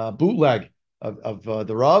one bootleg of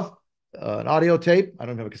the Rav, an audio tape. I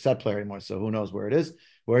don't have a cassette player anymore, so who knows where it is,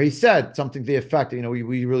 where he said something to the effect, we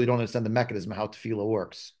really don't understand the mechanism of how tefillah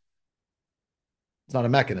works. It's not a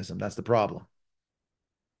mechanism. That's the problem.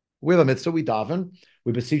 We have a mitzvah, we daven,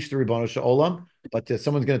 we beseech the Ribono Shel Olam, but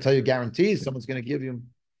someone's going to tell you guarantees, someone's going to give you.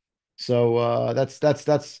 So that's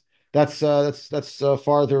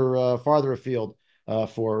farther afield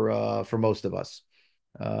for most of us.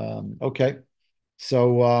 Okay,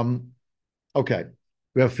 so okay,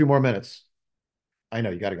 we have a few more minutes. I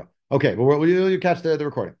know you got to go. Okay, but you catch the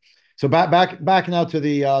recording. So back now to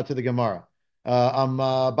the Gemara. I'm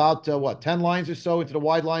about 10 lines or so into the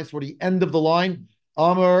wide lines toward the end of the line.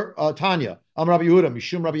 Amar Tanya, Amar Rabbi Yehuda,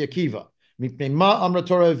 Mishum Rabbi Akiva, Mipnei Ma Amra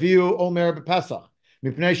Torah Viu Omer BePesach,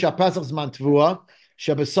 Mipnei ShaPesach Zman Tvua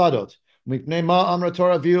Shebesadot, Mipnei Ma Amra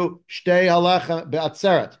Torah Viu Shtei Halecha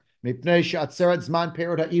BeAtzeret, Mipnei SheAtzeret Zman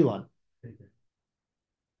Perot HaIlan.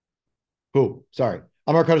 Who? Sorry.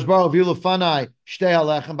 Amar Kadosh Baruch Viu Lufanai Shtei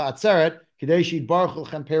Halechem BeAtzeret Kidei Sheyitbaruch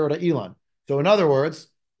Lechem Perot HaIlan. So in other words,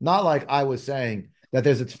 not like I was saying that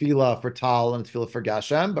there's a tefillah for Tal and a tefillah for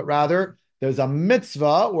Gashem, but rather there's a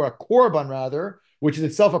mitzvah, or a korban rather, which is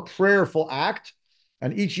itself a prayerful act,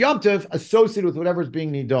 and each Yom Tov associated with whatever is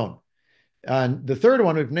being nidon. And the third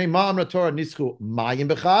one, we've named Ma'amra Torah Nischu Mayim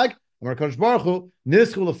B'chag. Amar Kodesh Baruch Hu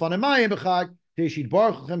Nischu L'fanei Mayim B'chag Teshid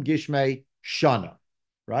Baruch Lechem Gishmei Shana.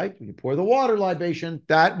 Right? When you pour the water libation,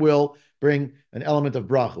 that will bring an element of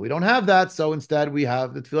bracha. We don't have that, so instead we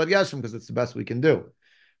have the Tfilat Yeshem because it's the best we can do.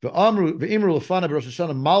 Ve'imru L'fanei B'Rosh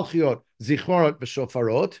Hashanah Malchiot Zichronot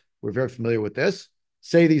V'Shofarot. We're very familiar with this.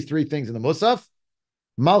 Say these three things in the Musaf.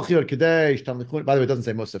 Malchiot Kadesh Tamlichun. By the way, it doesn't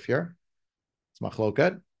say Musaf here. It's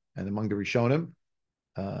Machloket. And among the Rishonim,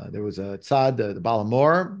 there was a tzad, the Baal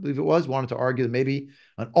HaMor, I believe it was, wanted to argue that maybe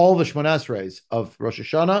on all the Shemona Esreis of Rosh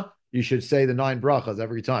Hashanah, you should say the 9 brachas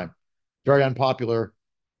every time. Very unpopular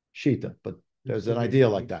shita, but there's an idea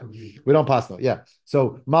like that. We don't pass though. Yeah.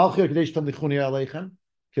 So Malchir Kadesh Tamlichuni Aleichem,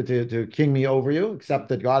 to king me over you, except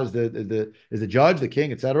that God is the judge, the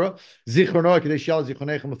king, etc. Zichronot Kadesh Yal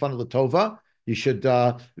Zichronechem Lefanu L'Tova. You should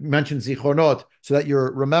mention Zichronot so that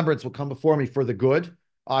your remembrance will come before me for the good,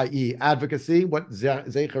 i.e., advocacy. What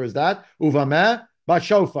zecher is that? Uvameh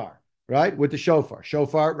b'shofar, right? With the shofar.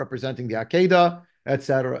 Shofar representing the Akedah,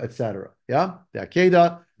 etc., etc. Yeah? The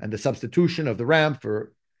Akedah and the substitution of the ram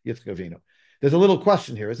for Yitzchak Avinu. There's a little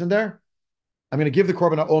question here, isn't there? I'm going to give the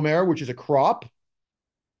Korban HaOmer, which is a crop,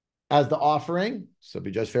 as the offering, so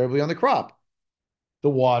be judged favorably on the crop.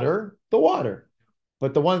 The water.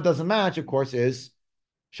 But the one that doesn't match, of course, is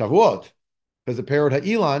Shavuot, because the Perot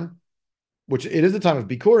HaElan, which it is the time of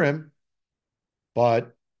Bikurim,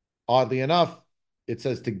 but oddly enough, it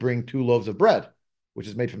says to bring 2 loaves of bread, which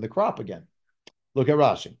is made from the crop again. Look at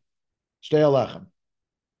Rashi. Shtei alechem.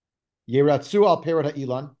 Yeratzu al perot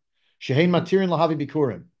ha'ilan. Shehein matirin lahavi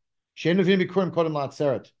bikurim. Shehein mevim bikurim kodem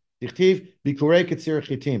la'atzeret. Dichtiv bikurei ketzir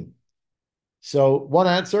chitim. So one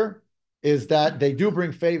answer is that they do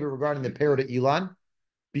bring favor regarding the perot ha'ilan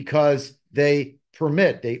because they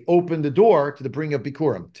open the door to the bringing of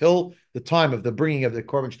bikurim till the time of the bringing of the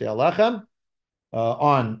korban shtei alechem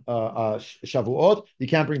on Shavuot. You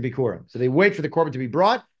can't bring bikurim, so they wait for the korban to be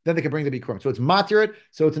brought, then they can bring the bikurim. So it's matirit,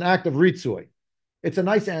 so it's an act of ritzui. It's a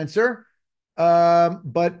nice answer,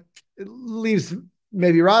 but it leaves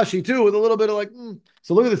maybe Rashi too with a little bit of like.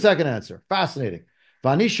 So look at the second answer. Fascinating.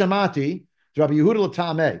 Vani shamati Rabbi Yehuda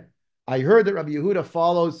l'tameh. I heard that Rabbi Yehuda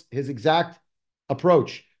follows his exact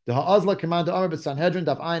approach. The ha'azla command to Amar b'Sanhedrin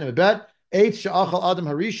daf ayin abet eitz she'achal adam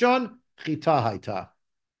harishon chita haita.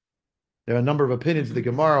 There are a number of opinions in the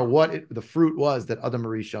Gemara what the fruit was that Adam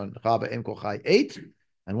Harishon Chava Em Kochai ate,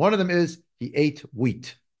 and one of them is he ate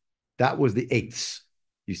wheat. That was the eighths.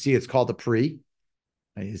 You see, it's called a pre,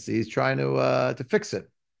 and you see he's trying to fix it.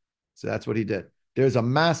 So that's what he did. There's a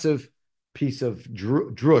massive piece of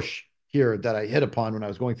drush here that I hit upon when I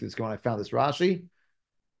was going through this. When I found this Rashi,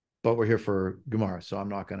 but we're here for Gemara, so I'm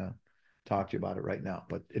not going to talk to you about it right now.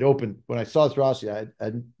 But it opened when I saw this Rashi.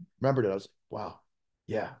 I remembered it. I was like, wow,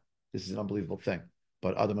 yeah, this is an unbelievable thing.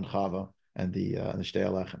 But Adam and Chava and the Shtei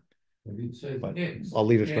Alechem. But I'll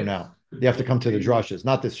leave it for now. You have to come to the drushes,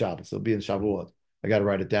 not this Shabbos. It'll be in Shavuot. I got to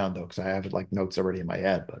write it down though because I have it like notes already in my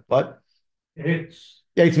head. But what?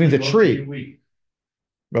 It's means a tree.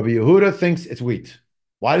 Rabbi Yehuda thinks it's wheat.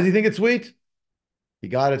 Why does he think it's wheat? He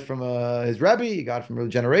got it from his Rebbe. He got it from early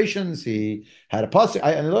generations. He had a pasuk.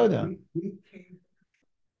 I learned that.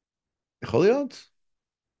 Yecholiot,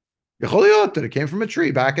 that it came from a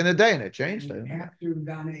tree back in the day and it changed. After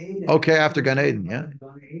Gan Eden. Okay, after Gan Eden, yeah.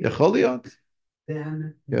 Yecholiot.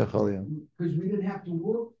 Then, Yecholiot. because we didn't have to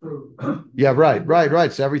work for. Yeah,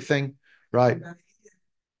 right. So everything, right.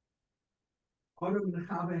 Adam and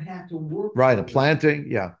Chava had to work. Right, a planting,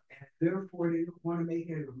 yeah. And therefore, they didn't want to make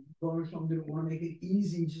it. Didn't want to make it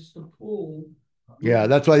easy just to pull. Yeah,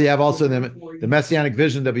 that's why you have also the messianic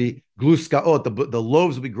vision to be gluskaot, the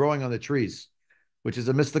loaves will be growing on the trees, which is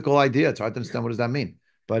a mystical idea. It's hard to understand what does that mean.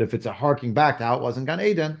 But if it's a harking back to how it was in Gan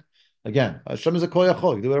Eden, again, Hashem is a kol yachol.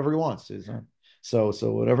 He can do whatever he wants. So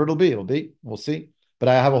whatever it'll be. We'll see. But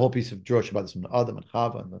I have a whole piece of drush about this from Adam and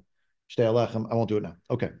Chava and the Shtei Alechem. I won't do it now.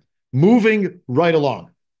 Okay. Moving right along.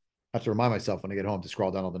 I have to remind myself when I get home to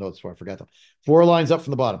scroll down all the notes before I forget them. 4 lines up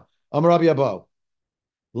from the bottom. Amar Rabbi Abo.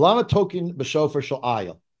 Lama tokin b'shofar shel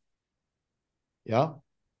ayil. Yeah?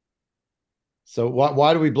 So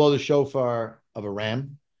why do we blow the shofar of a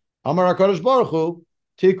ram? Amar HaKadosh Baruch Hu,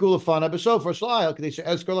 tiku lefana b'shofar shel ayil, kadei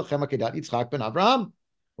she'ezkor lechem akedat Yitzchak ben Avraham,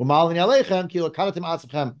 u'malin aleichem ki lekaratim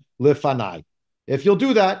atzechem lefanai. If you'll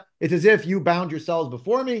do that, it's as if you bound yourselves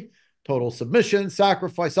before me, total submission,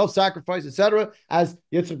 sacrifice, self-sacrifice, etc., as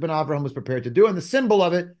Yitzchak ben Avraham was prepared to do. And the symbol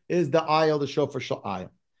of it is the ayil, the shofar shel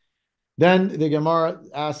ayil. Then the Gemara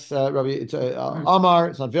asks Rabbi Amar,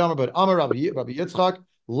 it's not Amar, but Amar Rabbi Yitzchak,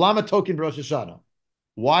 Lama Tokin Rosh Hashanah.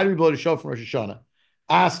 Why do we blow the shofar from Rosh Hashanah?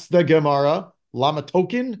 Asks the Gemara, Lama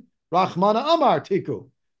Tokin Rachmana Amar Tiku.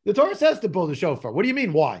 The Torah says to blow the shofar. What do you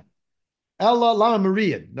mean? Why? Ella Lama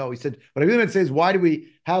Marian. No, he said, what I really meant to say is, why do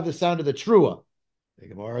we have the sound of the Trua? The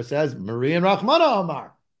Gemara says, Marian Rachmana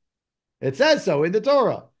Amar. It says so in the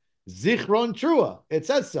Torah. Zichron Trua. It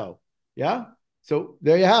says so. Yeah? So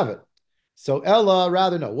there you have it. So Ella,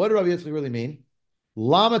 rather no. What do Rabbi Yitzchak really mean?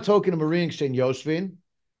 Lama token Marian Kshen Yoshvin.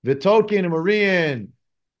 Vitokin Marian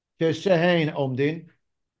Keshehain Omdin.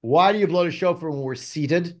 Why do you blow the shofar when we're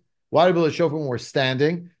seated? Why do you blow the shofar when we're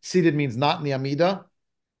standing? Seated means not in the Amida.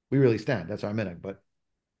 We really stand. That's our minhag, but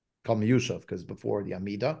call me Yusuf because before the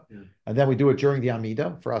Amida. Yeah. And then we do it during the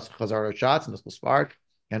Amida for us, Chazar Shatz and the Spark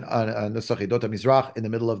and the Sachidot Mizrach in the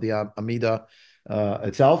middle of the Amida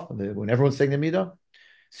itself, when everyone's saying the Amida.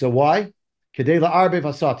 So why? Kedei la'arbev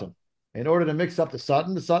hasatan. In order to mix up the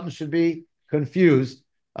Satan should be confused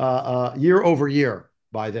year over year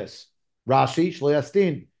by this. Rashi,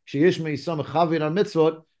 Shleastin, Sheishmi Yisam Chavin on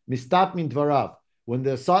Mitzvot, Mistat min Dvarav. When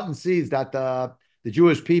the Satan sees that the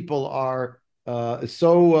Jewish people are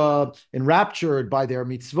so enraptured by their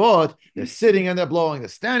mitzvot, they're sitting and they're blowing, they're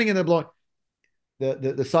standing and they're blowing.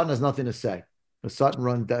 The Satan has nothing to say. The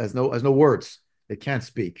Satan has no words. It can't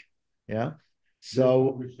speak. Yeah.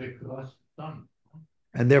 So,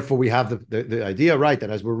 and therefore we have the idea, right, that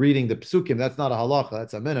as we're reading the psukim, that's not a halacha,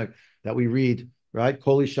 that's a minhag that we read, right?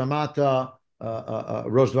 Koli shamata,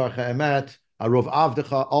 rosh dvarcha emet, arov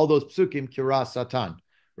avdecha, all those psukim, kira satan,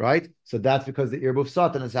 right? So that's because the irbuf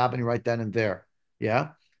satan is happening right then and there. Yeah.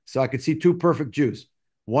 So I could see two perfect Jews.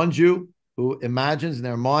 One Jew who imagines in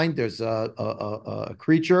their mind there's a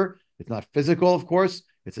creature. It's not physical, of course.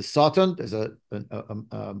 It's a satan. There's a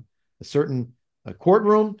certain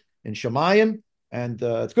courtroom in Shemayim, and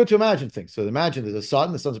it's good to imagine things. So imagine there's a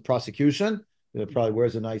satan. The son's a prosecution. He probably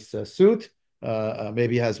wears a nice suit.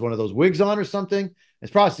 Maybe has one of those wigs on or something.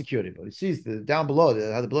 It's prosecuted, but he sees down below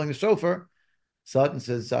how they're blowing the shofar. Satan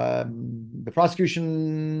says the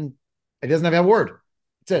prosecution. It doesn't have a word.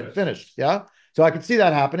 That's it. Finished. Yeah. So I could see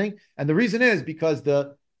that happening, and the reason is because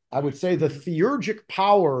I would say the theurgic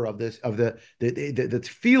power of this, of the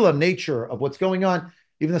tefillah nature of what's going on.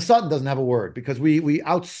 Even the Satan doesn't have a word because we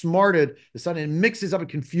outsmarted the Satan and mixes up and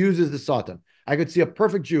confuses the Satan. I could see a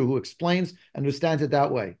perfect Jew who explains and understands it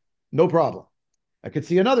that way. No problem. I could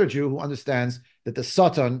see another Jew who understands that the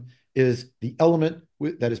Satan is the element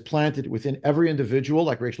that is planted within every individual.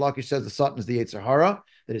 Like Reish Lakish says, the Satan is the Yetzer Hara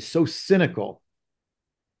that is so cynical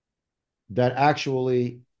that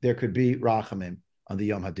actually there could be Rachamim on the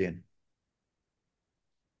Yom Hadin.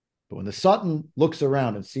 But when the Satan looks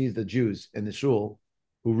around and sees the Jews in the shul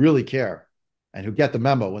who really care and who get the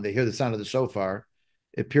memo when they hear the sound of the shofar,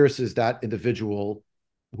 it pierces that individual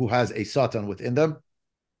who has a Satan within them,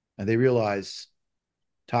 and they realize,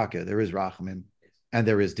 Taka, there is Rachamim and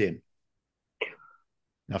there is Din.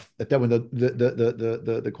 Now, then when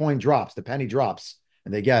the coin drops, the penny drops,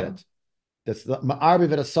 and they get it, that's the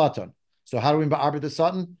Ma'arbiv et Satan. So how do we Ma'arbiv the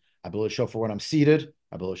Satan? I blow a shofar when I'm seated.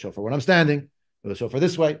 I blow a shofar when I'm standing. I blow a shofar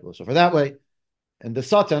this way. I blow a shofar that way. And the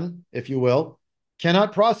Satan, if you will,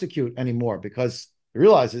 cannot prosecute anymore because he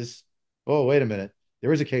realizes, oh, wait a minute.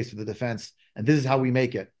 There is a case for the defense, and this is how we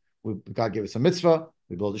make it. God gave us a mitzvah.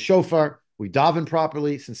 We blow the shofar. We daven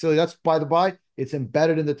properly, sincerely. That's, by the by, it's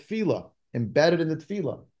embedded in the tefillah. Embedded in the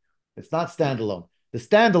tefillah. It's not standalone. The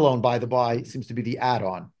standalone, by the by, seems to be the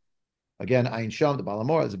add-on. Again, Ayin Sham, the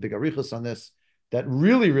Balamor, there's a big arichus on this, that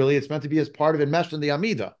really, it's meant to be as part of it, meshed in the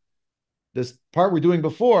Amida. This part we're doing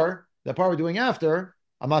before, the part we're doing after,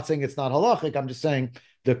 I'm not saying it's not halachic, I'm just saying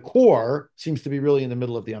the core seems to be really in the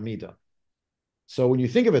middle of the Amida. So when you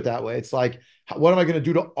think of it that way, it's like, what am I going to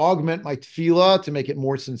do to augment my tefillah, to make it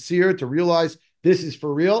more sincere, to realize this is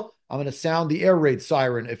for real? I'm going to sound the air raid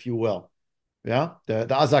siren, if you will. Yeah, the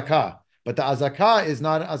azakah. But the azakah is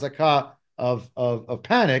not an azakah of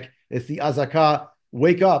panic. It's the azakah,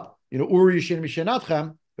 wake up. You know, uri yishin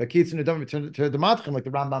mishenatchem, like the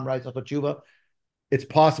Rambam writes on Tshuva. It's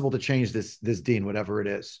possible to change this din, whatever it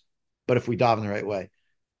is. But if we dive in the right way.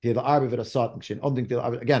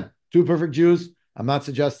 Again, two perfect Jews. I'm not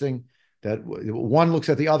suggesting that one looks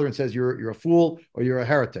at the other and says you're a fool or you're a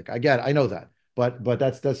heretic. I know that. But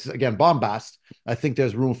that's again bombast. I think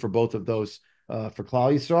there's room for both of those for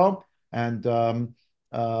Klal Yisrael, and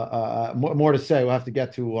more to say. We'll have to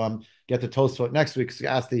get to Tosafot next week to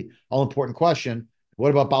ask the all important question: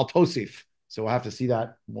 what about Baal Tosif? So we'll have to see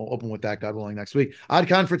that. We'll open with that, God willing, next week. Ad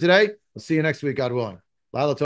Khan for today. We'll see you next week, God willing.